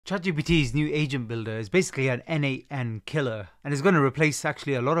ChatGPT's new agent builder is basically an N8N killer and is going to replace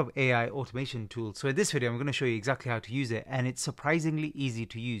actually a lot of AI automation tools. So in this video, I'm going to show you exactly how to use it, and it's surprisingly easy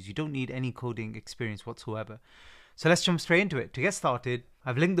to use. You don't need any coding experience whatsoever. So let's jump straight into it. To get started,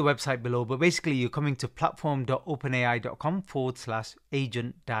 I've linked the website below, but basically you're coming to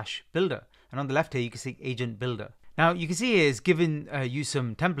platform.openai.com/agent-builder. And on the left here, you can see agent builder. Now you can see here it's given you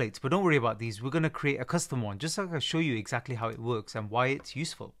some templates, but don't worry about these. We're going to create a custom one just so I can show you exactly how it works and why it's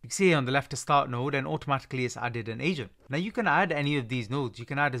useful. You can see here on the left a start node, and automatically it's added an agent. Now you can add any of these nodes. You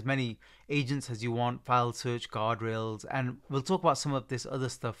can add as many agents as you want, file search, guardrails, and we'll talk about some of this other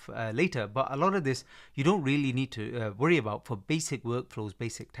stuff later, but a lot of this you don't really need to worry about for basic workflows,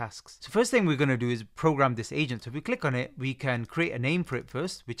 basic tasks. So first thing we're going to do is program this agent. So if we click on it, we can create a name for it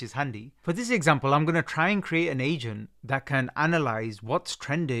first, which is handy. For this example, I'm going to try and create an agent that can analyze what's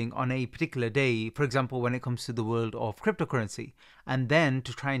trending on a particular day, for example, when it comes to the world of cryptocurrency, and then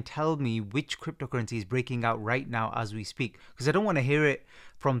to try and tell me which cryptocurrency is breaking out right now as we speak, because I don't want to hear it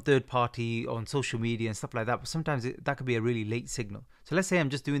from third party on social media and stuff like that, but sometimes that could be a really late signal. So let's say I'm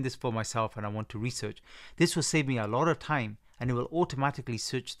just doing this for myself and I want to research. This will save me a lot of time, and it will automatically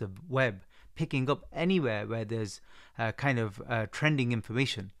search the web, picking up anywhere where there's trending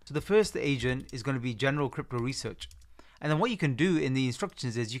information. So the first agent is going to be general crypto research. And then what you can do in the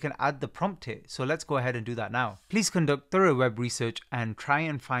instructions is you can add the prompt here. So let's go ahead and do that now. Please conduct thorough web research and try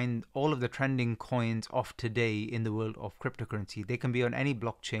and find all of the trending coins of today in the world of cryptocurrency. They can be on any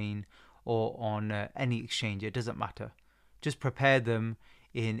blockchain or on any exchange. It doesn't matter. Just prepare them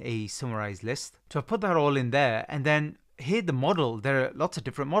in a summarized list. So I've put that all in there, and then here the model, there are lots of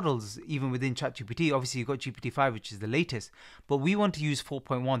different models even within ChatGPT. Obviously you've got GPT-5, which is the latest, but we want to use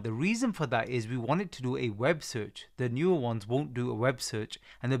 4.1. The reason for that is we want it to do a web search. The newer ones won't do a web search,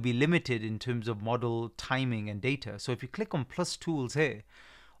 and they'll be limited in terms of model timing and data. So if you click on plus tools here,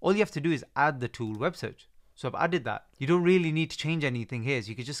 all you have to do is add the tool web search. So I've added that. You don't really need to change anything here, so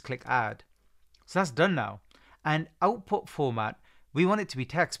you can just click add. So that's done now. And output format, we want it to be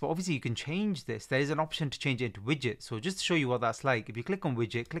text, but obviously you can change this. There is an option to change it into widget. So just to show you what that's like, if you click on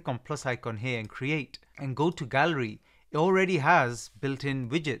widget, click on plus icon here and create, and go to gallery, it already has built-in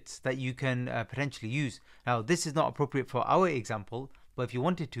widgets that you can potentially use. Now this is not appropriate for our example, but if you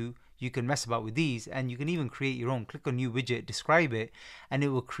wanted to, you can mess about with these, and you can even create your own. Click on new widget, describe it, and it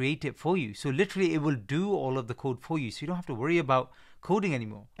will create it for you. So literally it will do all of the code for you, so you don't have to worry about coding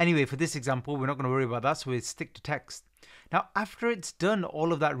anymore. Anyway, for this example, we're not going to worry about that, so we'll stick to text. Now, after it's done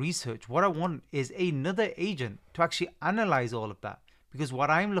all of that research, what I want is another agent to actually analyze all of that, because what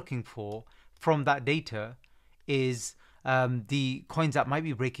I'm looking for from that data is the coins that might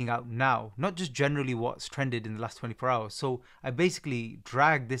be breaking out now, not just generally what's trended in the last 24 hours. So I basically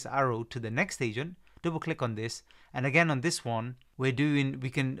drag this arrow to the next agent, double click on this, and again on this one we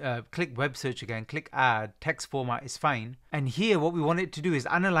can click web search again, click add, text format is fine, and here what we want it to do is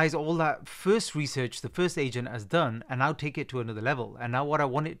analyze all that first research the first agent has done and now take it to another level. And now what I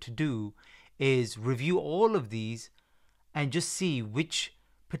want it to do is review all of these and just see which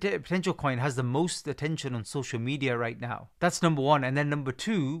potential coin has the most attention on social media right now. That's number one. And then number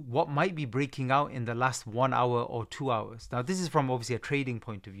two, what might be breaking out in the last 1 hour or 2 hours. Now this is from obviously a trading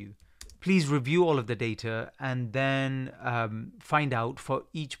point of view. Please review all of the data and then find out for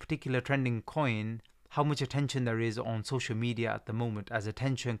each particular trending coin how much attention there is on social media at the moment, as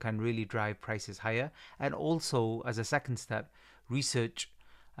attention can really drive prices higher. And also, as a second step, research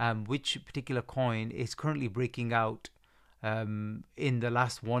which particular coin is currently breaking out in the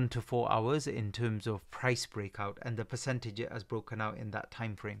last 1 to 4 hours in terms of price breakout and the percentage it has broken out in that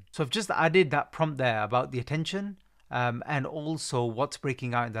time frame. So I've just added that prompt there about the attention and also what's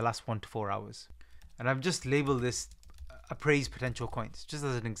breaking out in the last 1 to 4 hours. And I've just labeled this appraise potential coins, just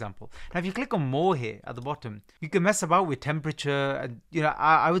as an example. Now if you click on more here at the bottom, you can mess about with temperature, and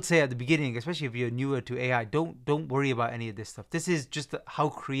I would say at the beginning, especially if you're newer to AI, don't worry about any of this stuff. This is just how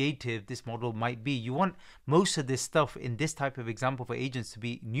creative this model might be. You want most of this stuff in this type of example for agents to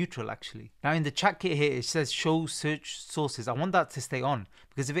be neutral actually. Now in the chat kit here it says show search sources. I want that to stay on,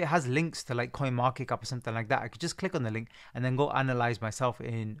 because if it has links to like CoinMarketCap or something like that, I could just click on the link and then go analyze myself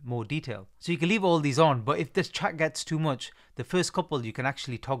in more detail. So you can leave all these on, but if this chat gets too much, the first couple you can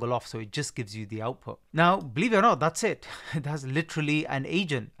actually toggle off, so it just gives you the output. Now believe it or not, that's it. That's literally an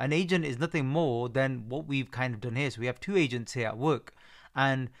agent. An agent is nothing more than what we've kind of done here. So we have two agents here at work,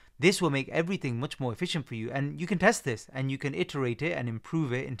 and this will make everything much more efficient for you, and you can test this and you can iterate it and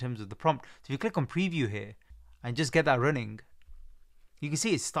improve it in terms of the prompt. So if you click on preview here and just get that running, you can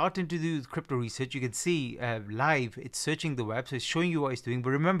see it's starting to do crypto research. You can see live, it's searching the web, so it's showing you what it's doing. But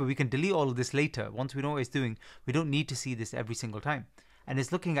remember, we can delete all of this later. Once we know what it's doing, we don't need to see this every single time. and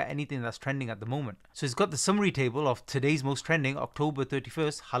it's looking at anything that's trending at the moment. So it's got the summary table of today's most trending, October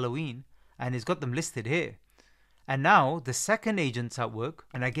 31st, Halloween, and it's got them listed here. And now the second agent's at work,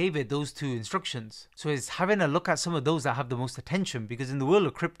 and I gave it those two instructions. So it's having a look at some of those that have the most attention, because in the world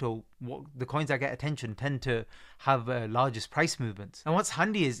of crypto, the coins that get attention tend to have largest price movements. And what's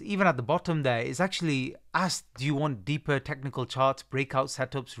handy is even at the bottom there, it's actually asked, do you want deeper technical charts, breakout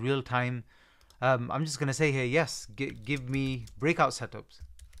setups, real time? I'm just going to say here, yes, give me breakout setups.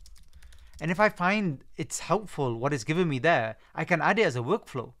 And if I find it's helpful what it's given me there, I can add it as a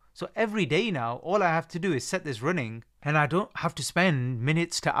workflow. So every day now, all I have to do is set this running, and I don't have to spend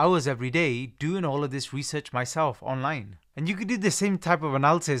minutes to hours every day doing all of this research myself online. And you could do the same type of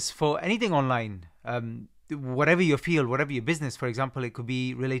analysis for anything online. Whatever your field, whatever your business, for example, it could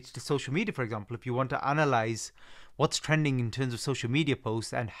be related to social media, for example. If you want to analyze what's trending in terms of social media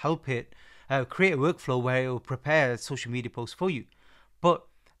posts and help it create a workflow where it will prepare social media posts for you. But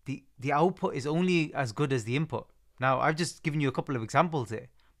the output is only as good as the input. Now, I've just given you a couple of examples here.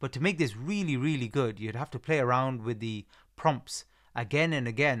 But to make this really, really good, you'd have to play around with the prompts again and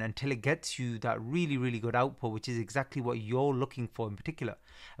again until it gets you that really, really good output, which is exactly what you're looking for in particular.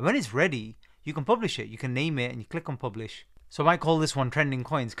 And when it's ready, you can publish it. You can name it and you click on publish. So I might call this one trending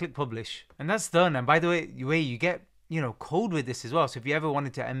coins, click publish. And that's done. And by the way, you get code with this as well. So if you ever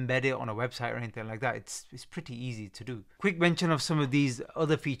wanted to embed it on a website or anything like that, it's pretty easy to do. Quick mention of some of these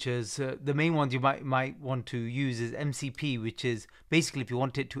other features. The main ones you might want to use is MCP, which is basically if you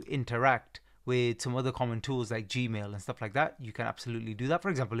want it to interact with some other common tools like Gmail and stuff like that, you can absolutely do that. For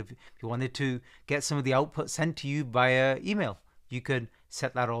example, if you wanted to get some of the output sent to you via email, you could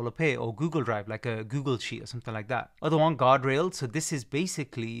set that all up here, or Google Drive, like a Google Sheet or something like that. Other one, guardrails. So this is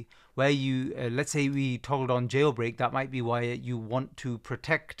basically where you, let's say we toggled on jailbreak, that might be why you want to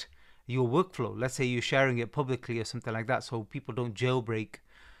protect your workflow. Let's say you're sharing it publicly or something like that, so people don't jailbreak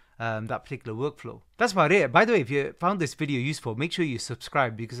that particular workflow. That's about it. By the way, if you found this video useful, make sure you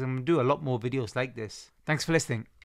subscribe, because I'm going to do a lot more videos like this. Thanks for listening.